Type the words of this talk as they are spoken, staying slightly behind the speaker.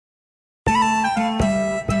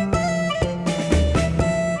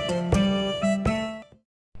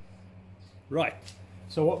Right,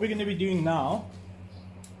 so what we're going to be doing now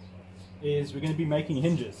is we're going to be making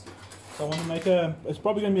hinges. So I want to make it's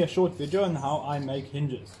probably going to be a short video on how I make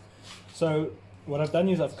hinges. So what I've done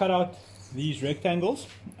is I've cut out these rectangles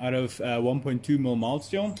out of 1.2mm mild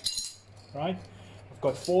steel. Right, I've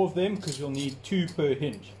got 4 of them because you'll need 2 per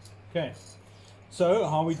hinge. Okay, so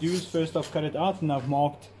how we do is first I've cut it out and I've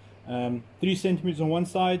marked 3 centimeters on one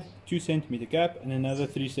side, 2 centimeter gap, and another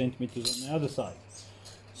 3 centimeters on the other side.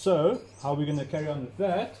 So how we're going to carry on with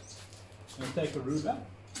that, I'm going to take a ruler,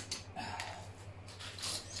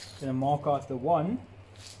 going to mark out the one,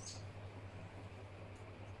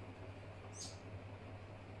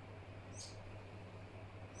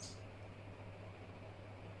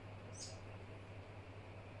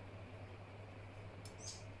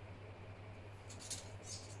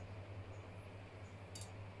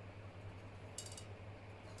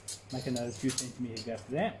 make another 2 centimeter gap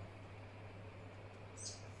there.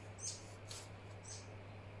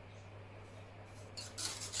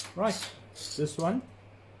 Right, this one,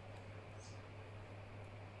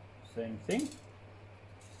 same thing.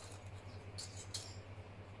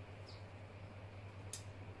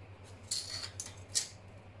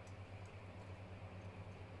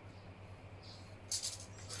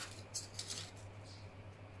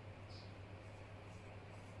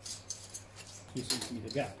 Two centimeter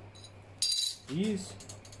gap. These.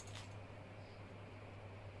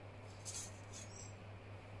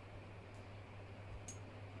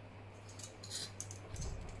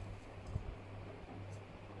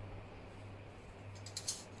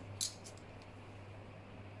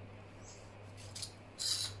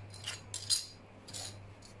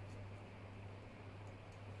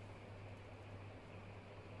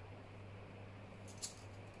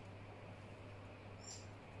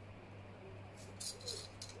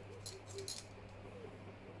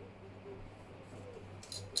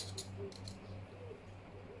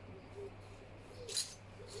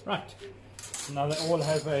 Right, now they all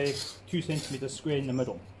have a 2 centimeter square in the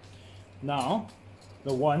middle. Now,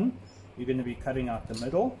 the one you're going to be cutting out the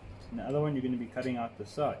middle, and the other one you're going to be cutting out the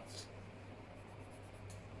sides.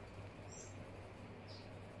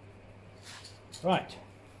 Right.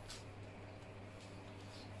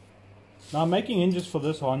 Now I'm making hinges for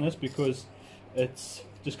this harness because it's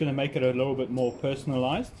just going to make it a little bit more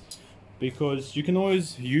personalized. Because you can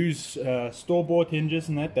always use store-bought hinges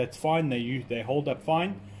and that's fine. They hold up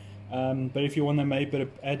fine. But if you want to maybe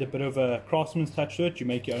add a bit of a craftsman's touch to it, you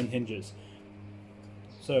make your own hinges.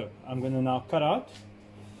 So I'm going to now cut out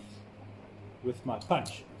with my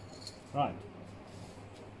punch. Right.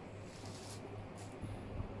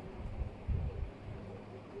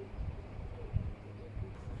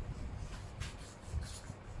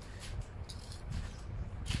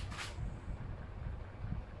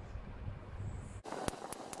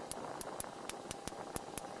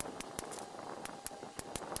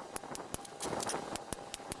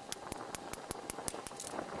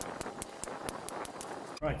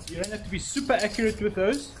 Right, so you don't have to be super accurate with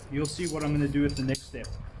those. You'll see what I'm going to do with the next step.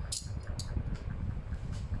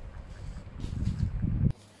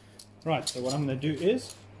 Right, so what I'm going to do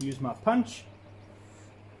is use my punch.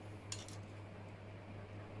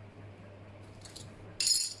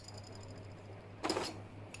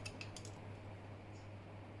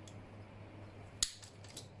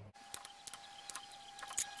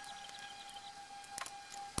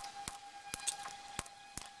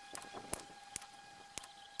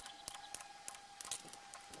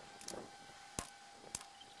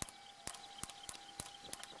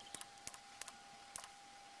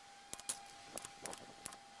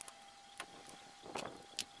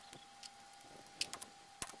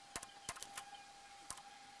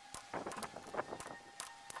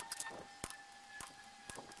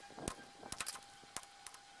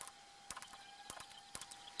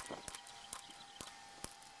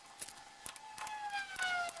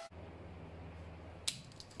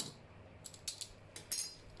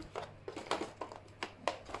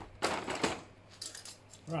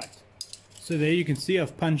 Right, so there you can see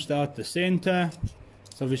I've punched out the center.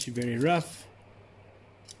 It's obviously very rough.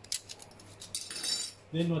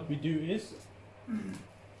 Then what we do is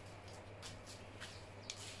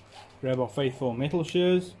grab our faithful metal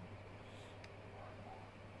shears.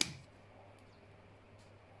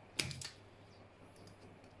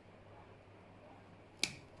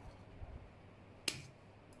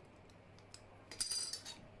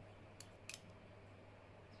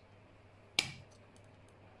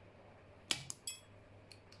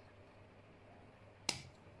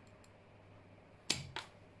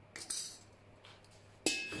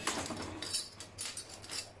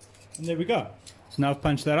 And there we go. So now I've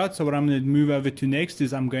punched that out. So what I'm going to move over to next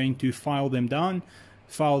is I'm going to file them down,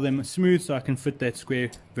 file them smooth so I can fit that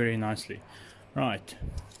square very nicely. Right.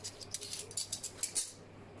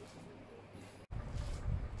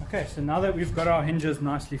 Okay, so now that we've got our hinges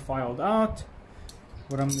nicely filed out,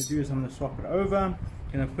 what I'm going to do is I'm going to swap it over. I'm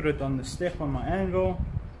going to put it on the step on my anvil,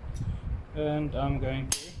 and I'm going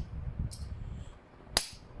to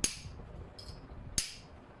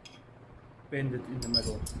bend it in the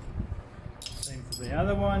middle. Same for the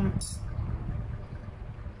other one.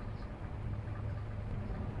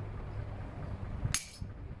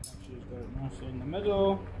 Actually, got it nicely in the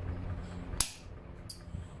middle.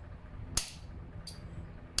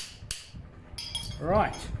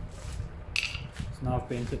 Right. So now I've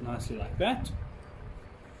bent it nicely like that.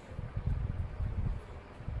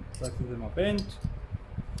 Both of them are bent.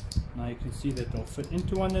 Now you can see that they'll fit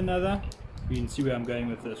into one another. You can see where I'm going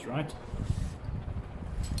with this, right?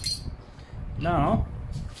 Now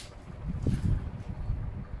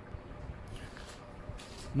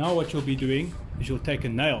what you'll be doing is you'll take a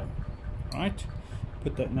nail, right?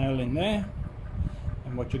 Put that nail in there,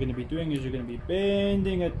 and what you're going to be doing is you're going to be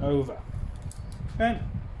bending it over. Okay.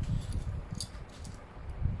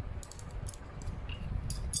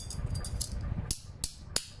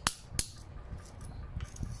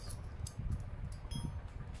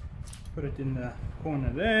 Put it in the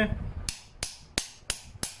corner there.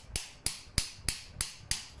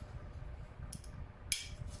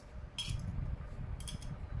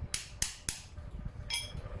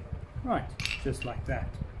 Right, just like that.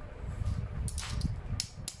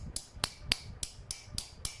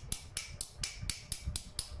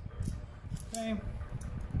 Okay,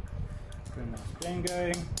 got a nice bend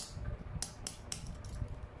going.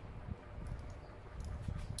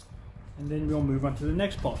 And then we'll move on to the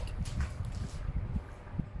next part.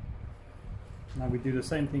 Now we do the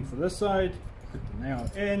same thing for this side. Put the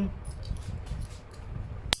nail in.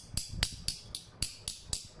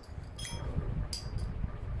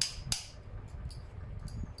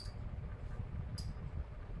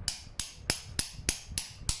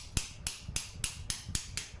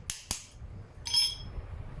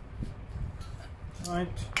 Right.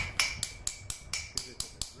 Give it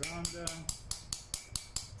a bit rounder.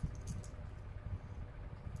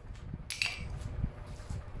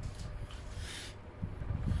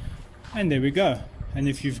 And there we go. And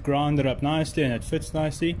if you've ground it up nicely and it fits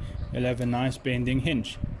nicely, you'll have a nice bending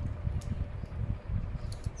hinge.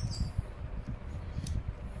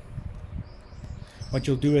 What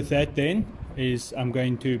you'll do with that then is I'm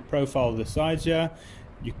going to profile the sides here.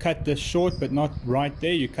 You cut this short but not right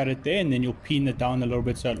there, you cut it there, and then you'll pin it down a little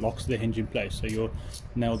bit so it locks the hinge in place so your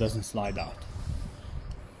nail doesn't slide out.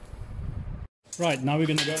 Right, now we're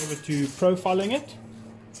going to go over to profiling it,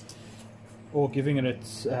 or giving it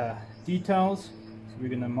its details. So we're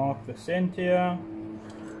going to mark the center,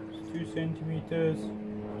 2 centimeters,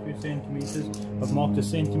 2 centimeters. I've marked a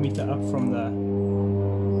centimeter up from the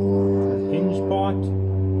hinge part.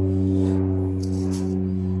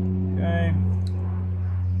 Okay.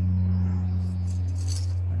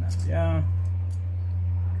 Line up here.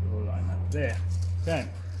 Draw a line up there. Okay.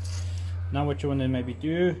 Now what you want to maybe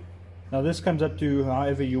do, now this comes up to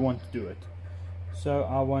however you want to do it. So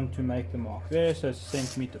I want to make the mark there, so it's a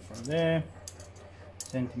centimeter from there,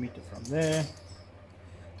 centimeter from there.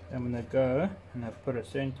 I'm going to go and I've put a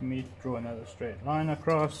centimeter, draw another straight line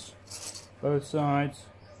across both sides,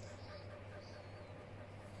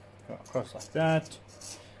 go across like that.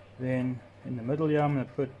 Then in the middle here I'm going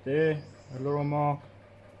to put there a little mark,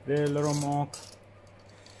 there a little mark,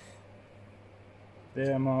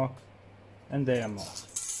 there a mark, and there a mark.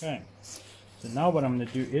 Okay. So now what I'm going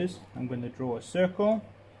to do is I'm going to draw a circle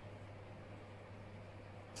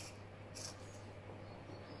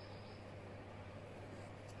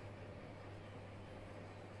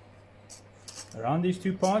around these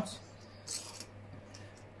two parts.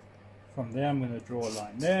 From there I'm going to draw a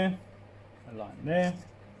line there, a line there,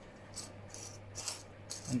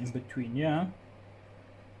 and in between here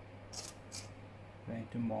I'm going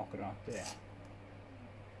to mark it out there.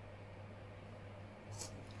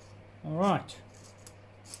 Alright,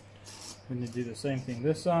 I'm going to do the same thing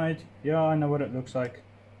this side. Yeah, I know what it looks like.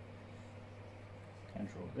 Can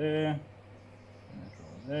draw there, and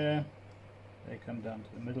draw there. They come down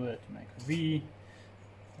to the middle there to make a V,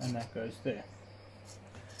 and that goes there.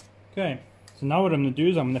 Okay, so now what I'm going to do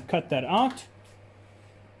is I'm going to cut that out,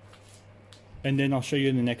 and then I'll show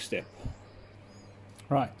you the next step.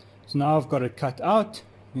 Right, so now I've got it cut out.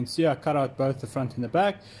 You can see I cut out both the front and the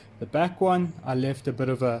back. The back one, I left a bit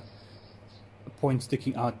of a point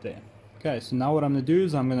sticking out there. Okay, so now what I'm going to do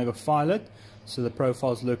is I'm going to go file it so the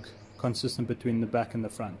profiles look consistent between the back and the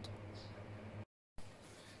front.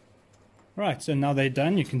 Right, so now they're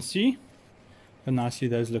done. You can see how nicely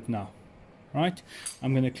those look now. Right,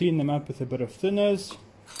 I'm going to clean them up with a bit of thinners,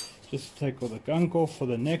 just take all the gunk off for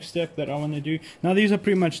the next step that I want to do. Now these are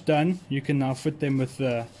pretty much done. You can now fit them with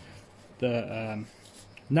the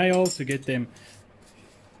nail to get them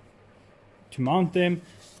to mount them,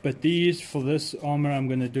 but these, for this armor, I'm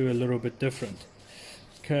going to do a little bit different.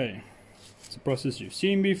 Okay, it's a process you've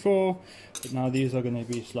seen before, but now these are going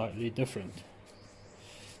to be slightly different.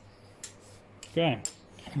 Okay,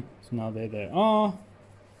 so now there they are.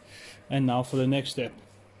 And now for the next step.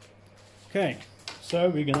 Okay, so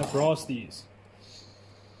we're going to brass these.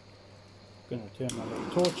 Going to turn my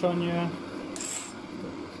little torch on here.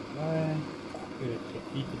 Get it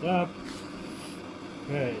heated up.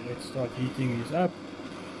 Okay, let's start heating these up.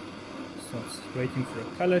 Start waiting for a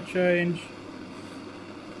color change.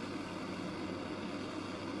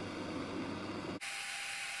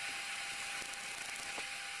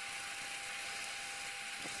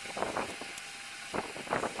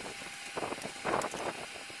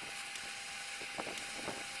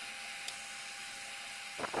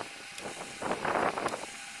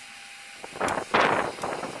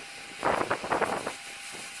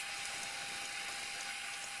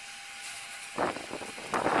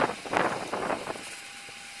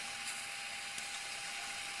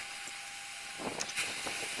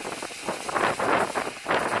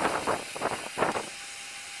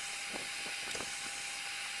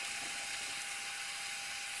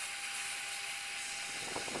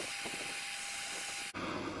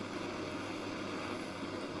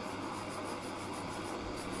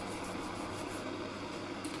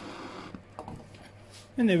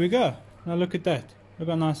 And there we go. Now look at that. Look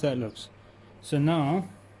how nice that looks. So now,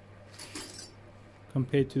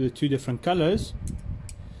 compared to the two different colors,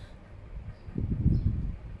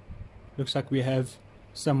 looks like we have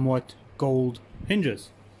somewhat gold hinges.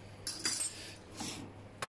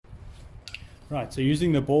 Right, so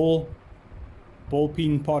using the ball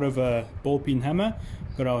peen part of a ball peen hammer,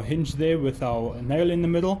 got our hinge there with our nail in the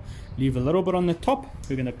middle. Leave a little bit on the top.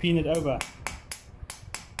 We're going to peen it over.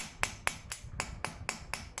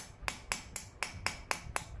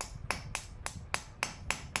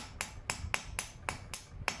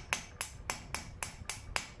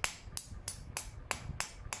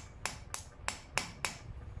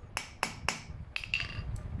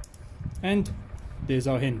 And there's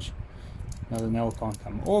our hinge. Now the nail can't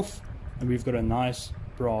come off, and we've got a nice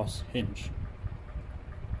brass hinge.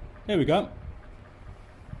 There we go.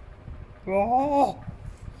 Oh!